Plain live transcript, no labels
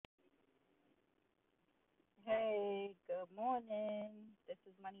morning. This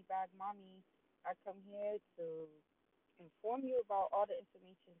is Money Bag Mommy. I come here to inform you about all the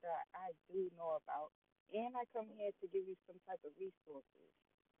information that I do know about, and I come here to give you some type of resources.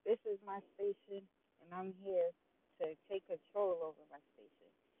 This is my station, and I'm here to take control over my station.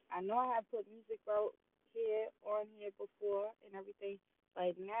 I know I have put music out here on here before and everything,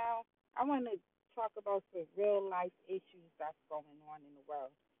 but now I want to talk about some real life issues that's going on in the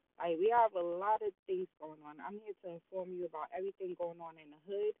world. Like we have a lot of things going on. I'm here to inform you about everything going on in the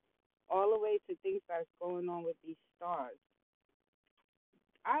hood, all the way to things that's going on with these stars.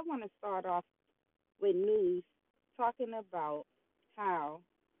 I want to start off with news talking about how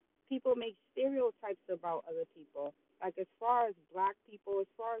people make stereotypes about other people. Like as far as black people,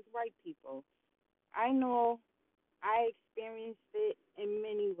 as far as white people. I know I experienced it in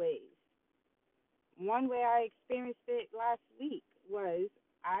many ways. One way I experienced it last week was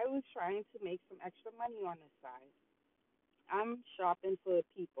I was trying to make some extra money on the side. I'm shopping for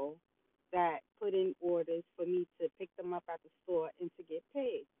people that put in orders for me to pick them up at the store and to get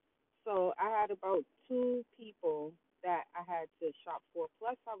paid. So I had about two people that I had to shop for.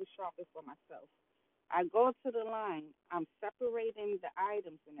 Plus, I was shopping for myself. I go to the line. I'm separating the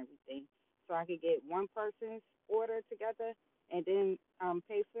items and everything so I could get one person's order together and then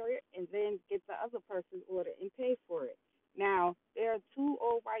pay for it, and then get the other person's order and pay for it. Now, there are two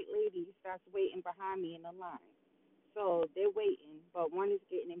old white ladies that's waiting behind me in the line. So they're waiting, but one is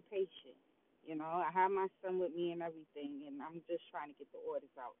getting impatient. You know, I have my son with me and everything, and I'm just trying to get the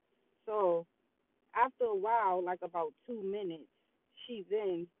orders out. So after a while, like about 2 minutes, she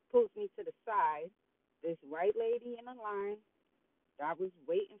then pulls me to the side. This white lady in the line that was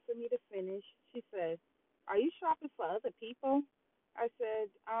waiting for me to finish, she said, "Are you shopping for other people?" I said,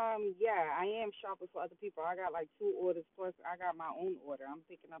 yeah, I am shopping for other people. I got like two orders plus I got my own order. I'm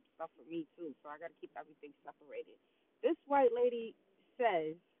picking up stuff for me too, so I got to keep everything separated. This white lady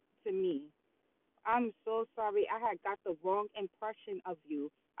says to me, "I'm so sorry. I had got the wrong impression of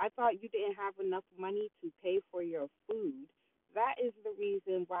you. I thought you didn't have enough money to pay for your food. That is the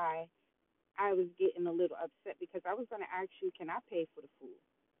reason why I was getting a little upset because I was going to ask you, can I pay for the food?"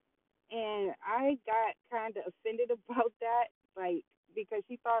 And I got kind of offended about that, like because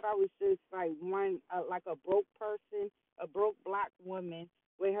she thought I was just like like a broke person, a broke black woman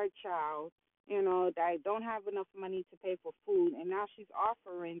with her child, that don't have enough money to pay for food, and now she's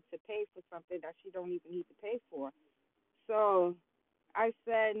offering to pay for something that she don't even need to pay for. So I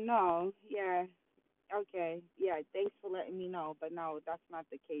said, no, yeah, okay, yeah, thanks for letting me know, but no, that's not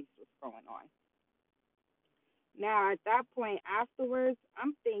the case. What's going on? Now at that point afterwards,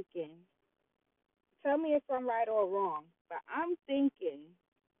 I'm thinking, tell me if I'm right or wrong, but I'm thinking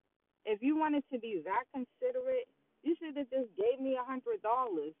if you wanted to be that considerate, you should have just gave me $100.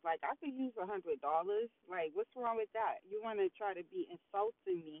 Like I could use $100. Like what's wrong with that? You want to try to be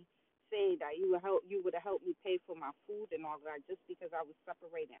insulting me, saying that you would have helped me pay for my food and all that just because I was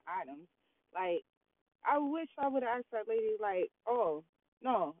separating items. Like I wish I would have asked that lady, like, oh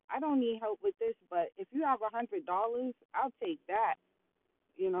no, I don't need help with this, but if you have $100, I'll take that.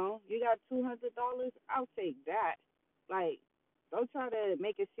 You got $200, I'll take that. Like, don't try to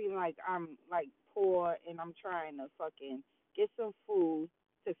make it seem like I'm like poor and I'm trying to fucking get some food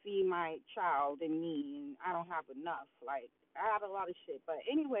to feed my child and me, and I don't have enough. Like, I had a lot of shit. But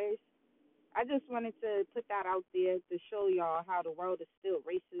anyways, I just wanted to put that out there to show y'all how the world is still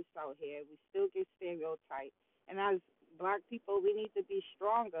racist out here. We still get stereotyped, and as black people, we need to be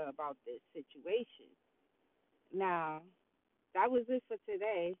stronger about this situation. Now, that was it for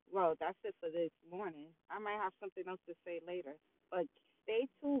today. Well, that's it for this morning. I might have something else to say later. But stay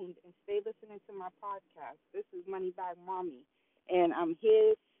tuned and stay listening to my podcast. This is Money Bag Mommy. And I'm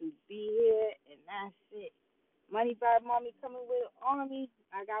here to be here, and that's it. Money Bag Mommy coming with Army.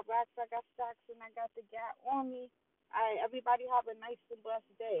 I got racks, I got stacks, and I got the gap on me. All right, everybody have a nice and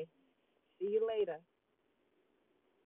blessed day. See you later.